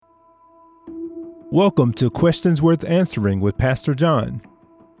Welcome to Questions Worth Answering with Pastor John,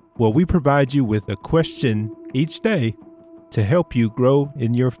 where we provide you with a question each day to help you grow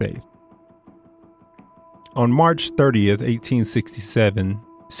in your faith. On March 30th, 1867,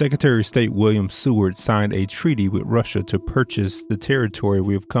 Secretary of State William Seward signed a treaty with Russia to purchase the territory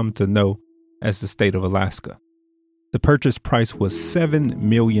we have come to know as the state of Alaska. The purchase price was $7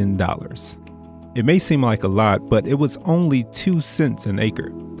 million. It may seem like a lot, but it was only 2 cents an acre.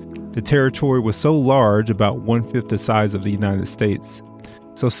 The territory was so large, about 1/5 the size of the United States.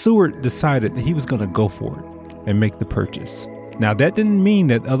 So Seward decided that he was going to go for it and make the purchase. Now, that didn't mean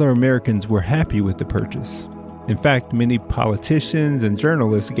that other Americans were happy with the purchase. In fact, many politicians and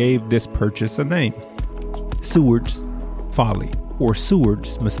journalists gave this purchase a name: Seward's Folly, or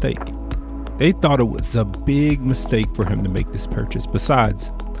Seward's Mistake. They thought it was a big mistake for him to make this purchase.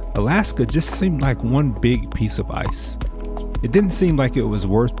 Besides, Alaska just seemed like one big piece of ice. It didn't seem like it was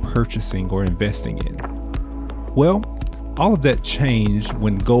worth purchasing or investing in. Well, all of that changed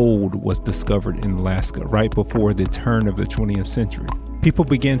when gold was discovered in Alaska right before the turn of the 20th century. People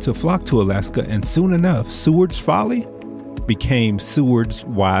began to flock to Alaska, and soon enough, Seward's Folly became Seward's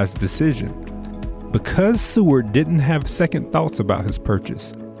Wise Decision. Because Seward didn't have second thoughts about his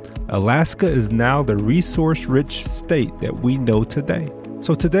purchase, Alaska is now the resource-rich state that we know today.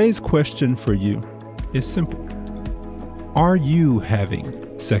 So today's question for you is simple. Are you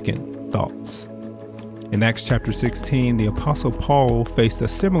having second thoughts? In Acts chapter 16, the Apostle Paul faced a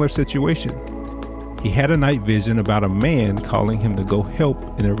similar situation. He had a night vision about a man calling him to go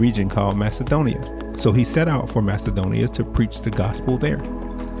help in a region called Macedonia. So he set out for Macedonia to preach the gospel there.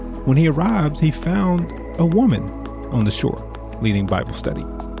 When he arrived, he found a woman on the shore leading Bible study.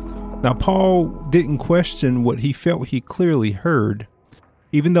 Now, Paul didn't question what he felt he clearly heard.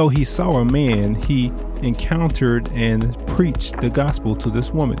 Even though he saw a man, he encountered and preached the gospel to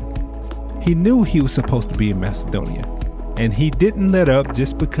this woman. He knew he was supposed to be in Macedonia, and he didn't let up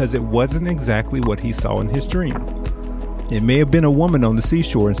just because it wasn't exactly what he saw in his dream. It may have been a woman on the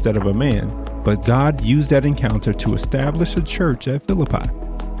seashore instead of a man, but God used that encounter to establish a church at Philippi,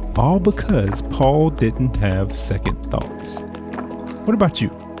 all because Paul didn't have second thoughts. What about you?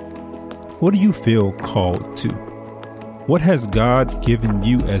 What do you feel called to? What has God given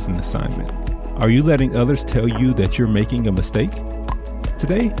you as an assignment? Are you letting others tell you that you're making a mistake?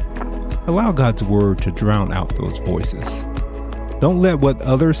 Today, allow God's word to drown out those voices. Don't let what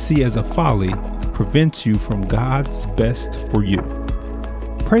others see as a folly prevent you from God's best for you.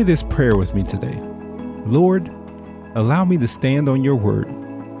 Pray this prayer with me today. Lord, allow me to stand on your word,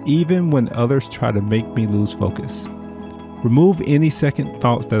 even when others try to make me lose focus. Remove any second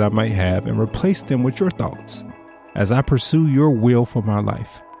thoughts that I might have and replace them with your thoughts as I pursue your will for my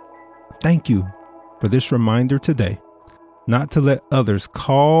life. Thank you for this reminder today, not to let others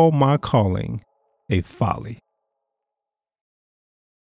call my calling a folly.